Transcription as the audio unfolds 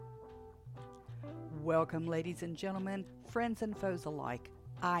Welcome, ladies and gentlemen, friends and foes alike.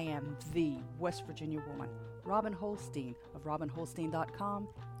 I am the West Virginia woman, Robin Holstein of RobinHolstein.com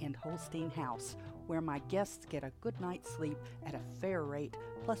and Holstein House, where my guests get a good night's sleep at a fair rate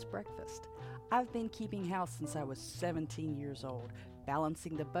plus breakfast. I've been keeping house since I was 17 years old,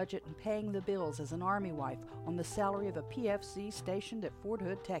 balancing the budget and paying the bills as an Army wife on the salary of a PFC stationed at Fort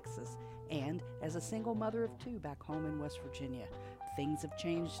Hood, Texas, and as a single mother of two back home in West Virginia. Things have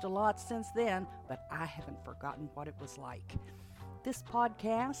changed a lot since then, but I haven't forgotten what it was like. This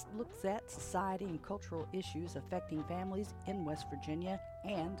podcast looks at society and cultural issues affecting families in West Virginia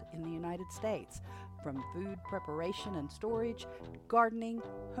and in the United States. From food preparation and storage, gardening,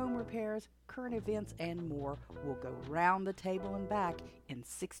 home repairs, current events, and more, we'll go round the table and back in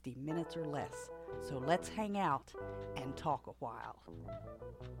 60 minutes or less. So let's hang out and talk a while.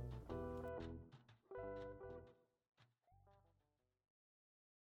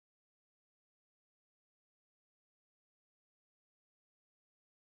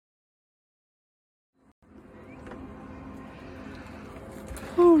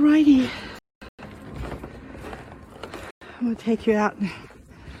 Alrighty, I'm going to take you out and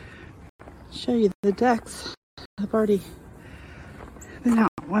show you the ducks. I've already been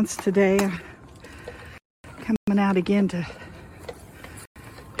out once today. I'm coming out again to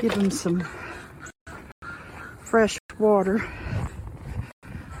give them some fresh water.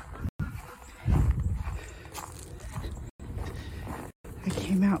 I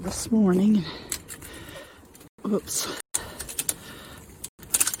came out this morning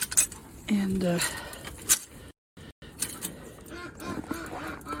and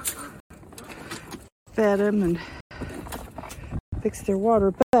fed them and fixed their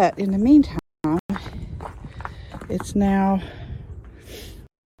water, but in the meantime it's now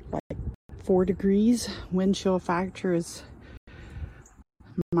like 4 degrees. Wind chill factor is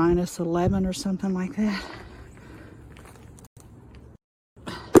minus 11 or something like that.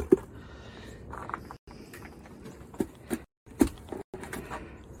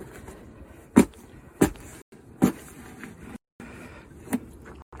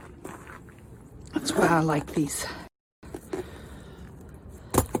 That's why I like these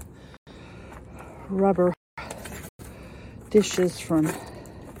rubber dishes from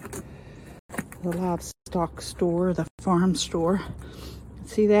the livestock store, the farm store.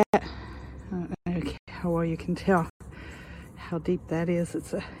 See that? I don't know how well you can tell how deep that is.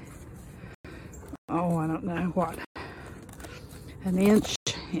 It's I don't know what, an inch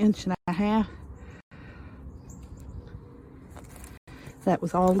and a half. That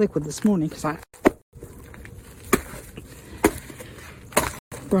was all liquid this morning because I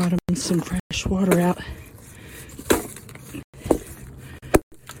brought them some fresh water out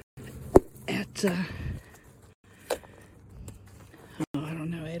at, I don't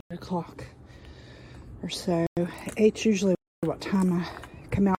know, 8 o'clock or so. 8's usually what time I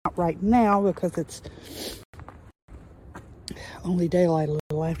come out right now because it's only daylight a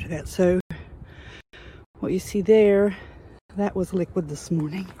little after that. So what you see there, that was liquid this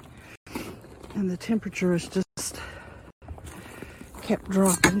morning. And the temperature is just kept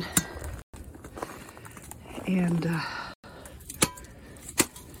dropping. And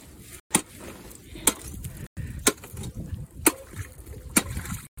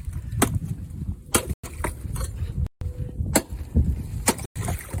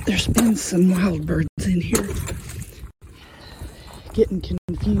there's been some wild birds in here getting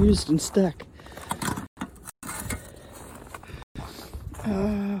confused and stuck.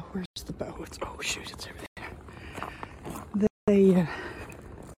 Where's the bow? It's over there. They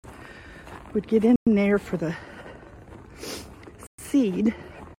would get in there for the seed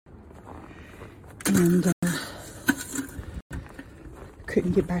and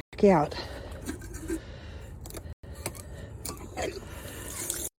couldn't get back out.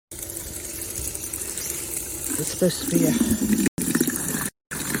 It's supposed to be a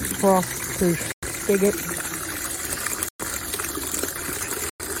frost-proof spigot.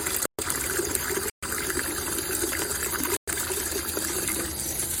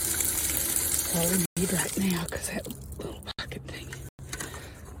 All we need right now, because that little bucket thing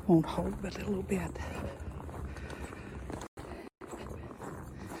won't hold but a little bit.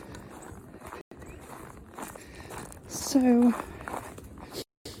 So,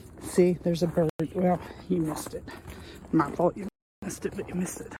 see, there's a bird. Well, you missed it. My fault you missed it, but you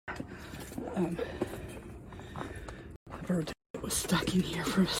missed it. A bird that was stuck in here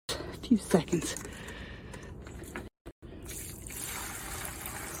for a few seconds.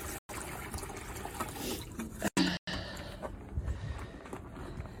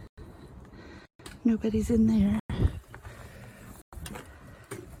 Nobody's in there.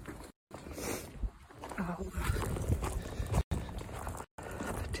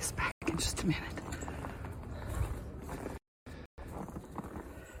 Just a minute.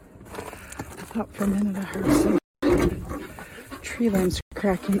 I thought for a minute I heard some tree limbs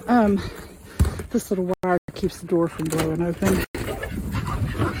cracking. This little wire keeps the door from blowing open.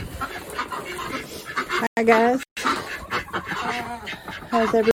 Hi guys.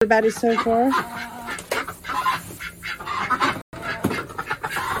 How's everybody so far?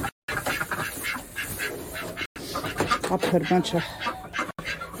 I put a bunch of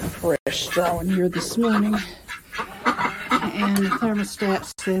fresh straw in here this morning, and the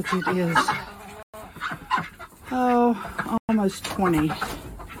thermostat says it is almost 20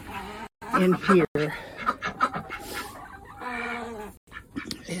 in here.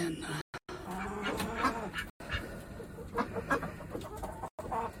 And I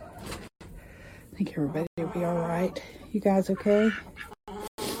think everybody will be all right. You guys okay?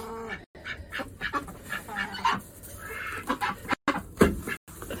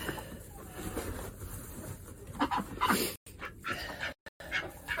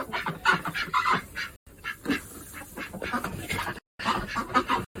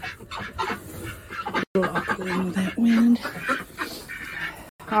 Blocking that wind.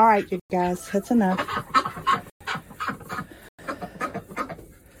 All right, you guys, that's enough.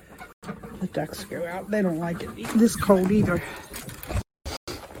 The ducks go out. They don't like it this cold either.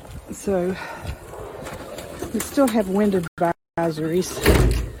 So we still have wind advisories,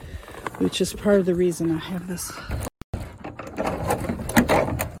 which is part of the reason I have this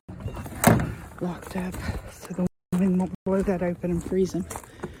locked up, so the wind won't blow that open and freeze them.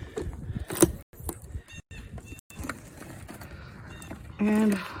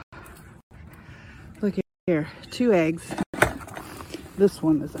 And look here, 2 eggs. This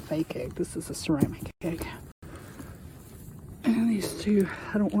one is a fake egg. This is a ceramic egg. And these 2,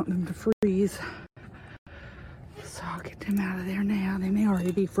 I don't want them to freeze. So I'll get them out of there now. They may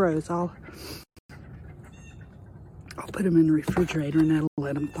already be froze. I'll put them in the refrigerator and that'll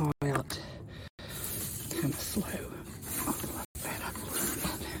let them thaw out kind of slow. I'll fluff that up a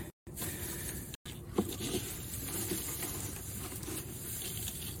little bit.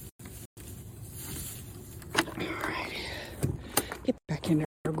 Get back in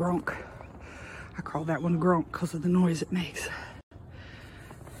there, Gronk. I call that one Gronk because of the noise it makes.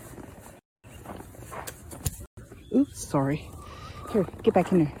 Oops, sorry. Here, get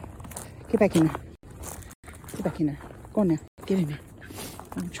back in there. Get back in there. Get back in there. Go on now. Get in there.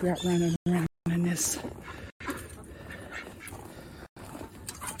 Don't you out running around in this.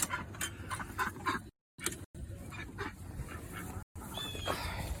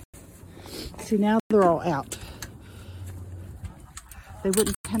 See, now they're all out. They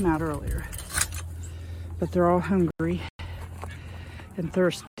wouldn't come out earlier, but they're all hungry and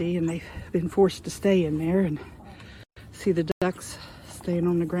thirsty, and they've been forced to stay in there. And see the ducks staying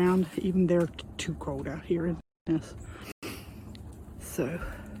on the ground, even they're too cold out here in this. So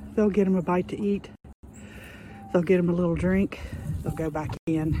they'll get them a bite to eat, they'll get them a little drink, they'll go back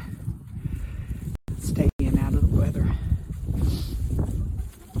in, stay in out of the weather.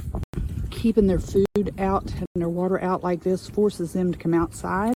 Keeping their food out and their water out like this forces them to come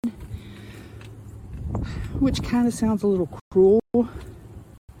outside, which kind of sounds a little cruel,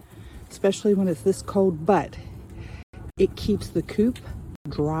 especially when it's this cold, but it keeps the coop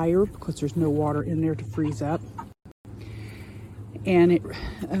drier because there's no water in there to freeze up, and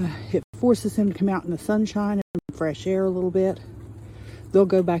it forces them to come out in the sunshine and fresh air a little bit. They'll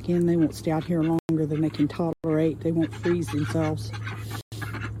go back in. They won't stay out here longer than they can tolerate. They won't freeze themselves.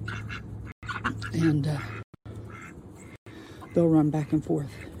 And they'll run back and forth.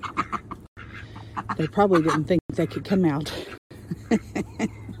 They probably didn't think they could come out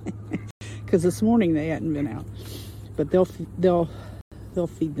because this morning they hadn't been out. But they'll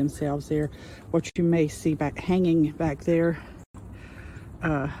feed themselves there. What you may see hanging back there,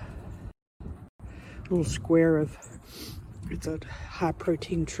 a little square of, it's a high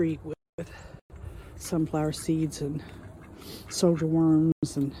protein treat with sunflower seeds and soldier worms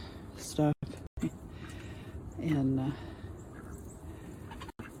and stuff. And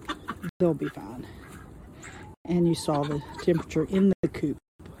they'll be fine. And you saw the temperature in the coop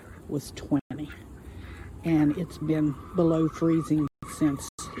was 20, and it's been below freezing since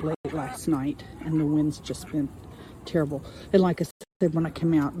late last night, and the wind's just been terrible. And like I said, when I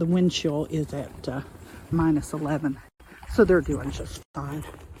come out, the wind chill is at minus 11, so they're doing just fine.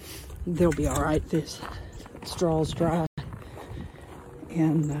 They'll be all right. This straw's dry,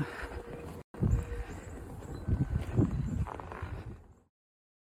 and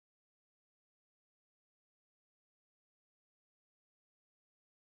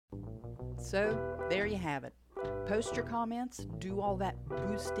so there you have it. Post your comments, do all that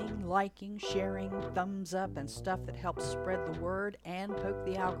boosting, liking, sharing, thumbs up, and stuff that helps spread the word and poke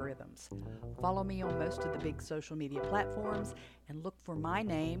the algorithms. Follow me on most of the big social media platforms and look for my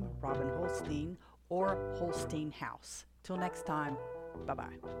name, Robin Holstein, or Holstein House. Till next time,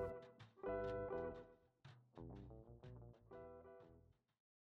 bye-bye.